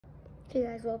Hey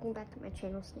guys, welcome back to my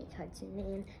channel, Snake Hudson,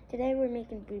 and today we're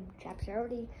making booby traps. I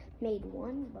already made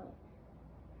one, but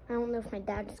I don't know if my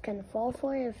dad is going to fall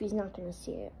for it or if he's not going to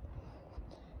see it.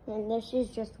 And this is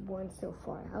just one so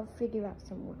far. I'll figure out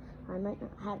some more. I might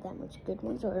not have that much good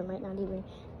ones, or I might not even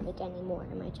make any more.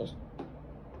 I might just,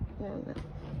 I don't know.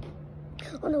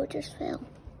 Oh no, it just fell.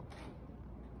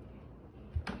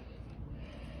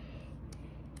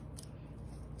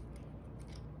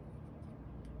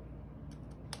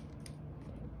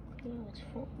 No, it's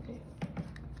falling.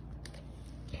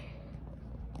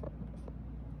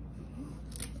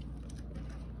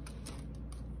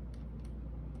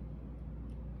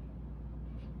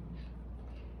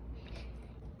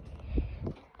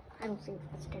 I don't think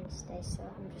that's going to stay, so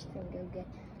I'm just going to go get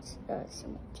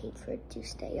some tape for it to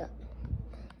stay up.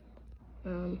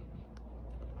 So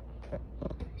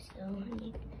I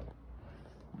need...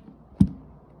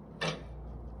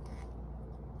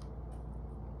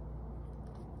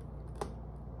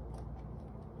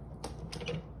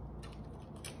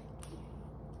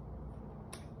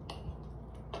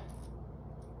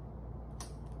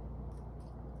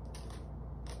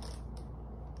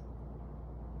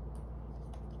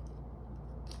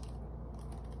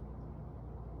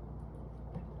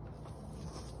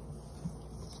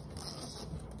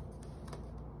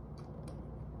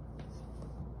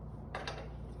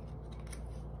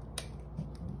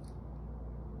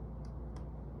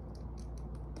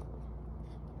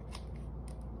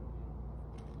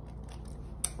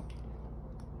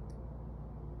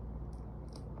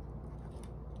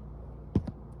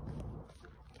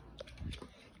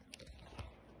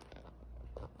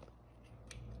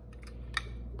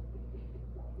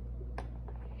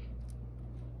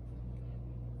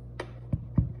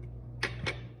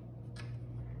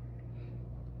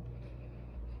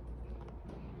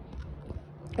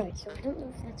 Alright, so I don't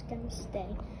know if that's gonna stay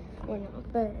or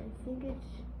not, but I think it's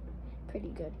pretty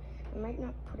good. I might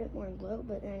not put it more low,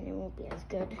 but then it won't be as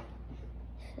good.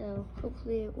 So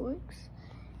hopefully it works.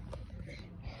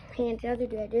 And the other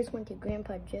day I just went to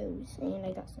Grandpa Joe's and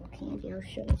I got some candy. I'll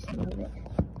show you some of it.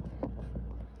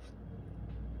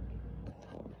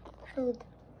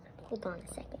 Hold on a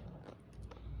second.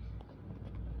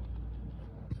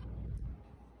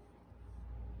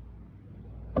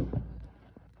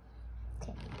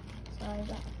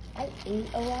 I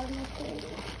ate a lot of my candy.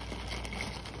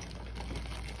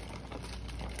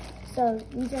 So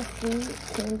these are 3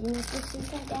 candy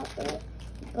necklaces I got there,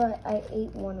 but I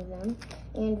ate one of them.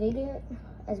 And they get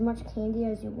as much candy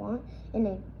as you want in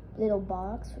a little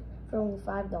box for only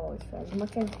 $5 for as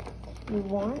much as you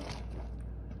want.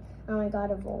 I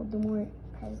got a Voldemort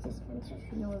Pez dispenser.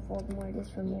 If you know what Voldemort is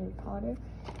from Harry Potter.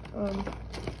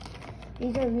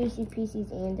 These are Reese's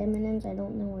Pieces and M&M's. I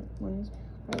don't know what ones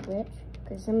are which,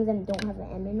 because some of them don't have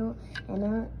an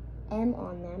M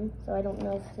on them, so I don't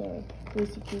know if they're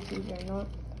Reese's Pieces or not,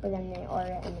 but then they are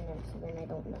M&M's, so then I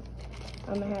don't know.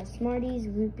 I have Smarties,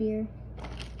 root beer,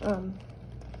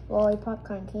 lollipop,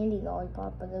 cotton candy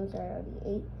lollipop, but those are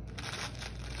already 8.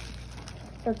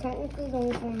 So technically the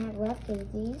only thing I have left is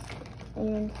these,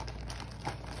 and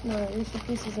my Reese's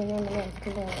Pieces and M&M's,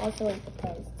 because I also ate the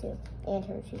Pez too, and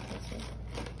Hershey's Kisses.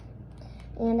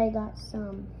 And I got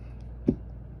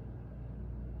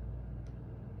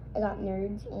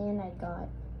Nerds, and I got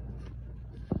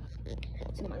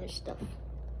some other stuff.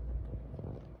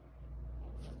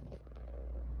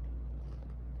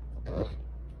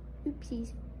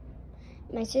 Oopsies.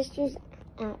 My sister's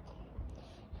at,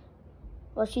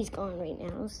 well, she's gone right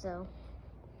now, so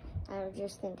I was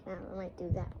just thinking I might do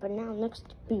that. But now,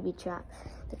 next booby trap,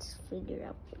 let's figure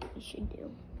out what we should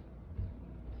do.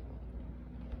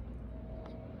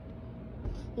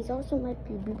 These also might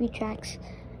be booby traps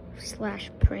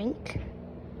 / prank.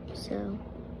 So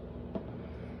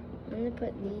I'm gonna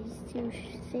put these 2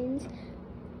 things.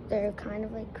 They're kind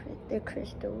of like, they're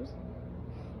crystals.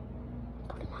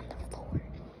 Put them on the floor.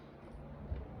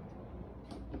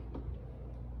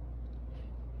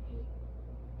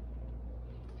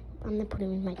 I'm gonna put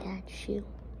them in my dad's shoe.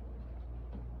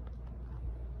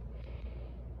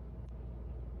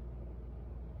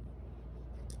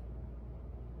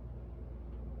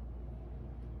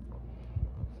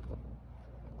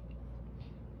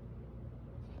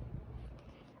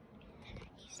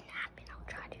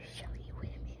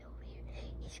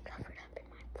 Covered up in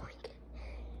my blanket.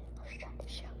 I'll try to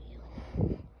show you.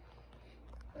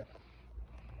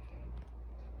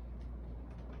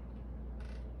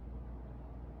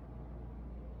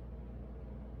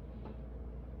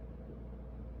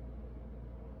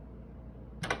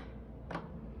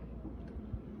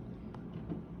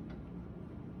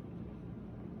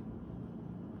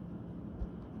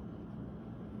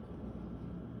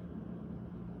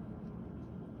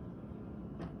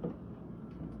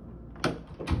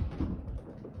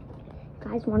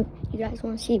 You guys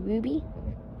want to see Ruby?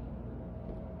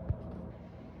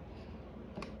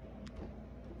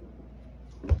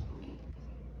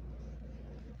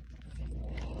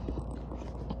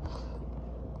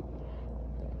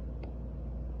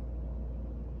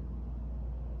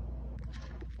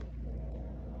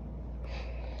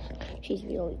 She's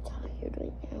really tired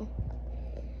right now.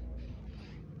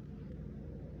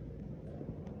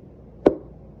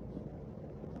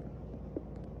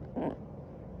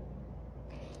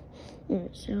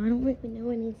 So I don't really know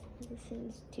any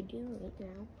things to do right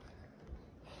now.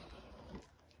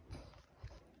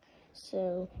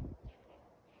 So,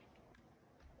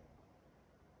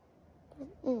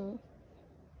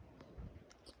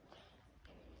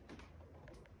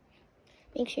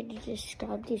 make sure to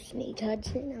subscribe to Snake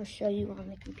Hudson. I'll show you on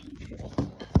the computer.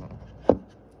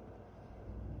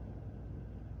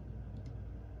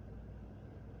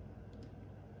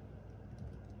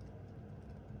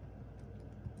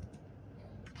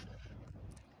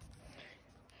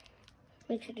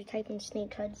 Make sure to type in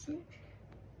Snake Hudson.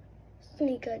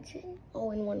 Snake Hudson,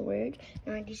 all in one word.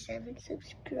 97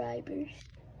 subscribers.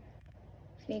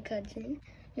 Snake Hudson.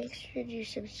 Make sure to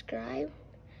subscribe.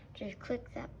 Just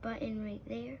click that button right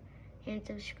there and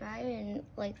subscribe and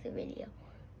like the video.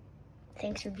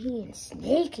 Thanks for being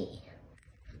snaky.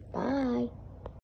 Bye.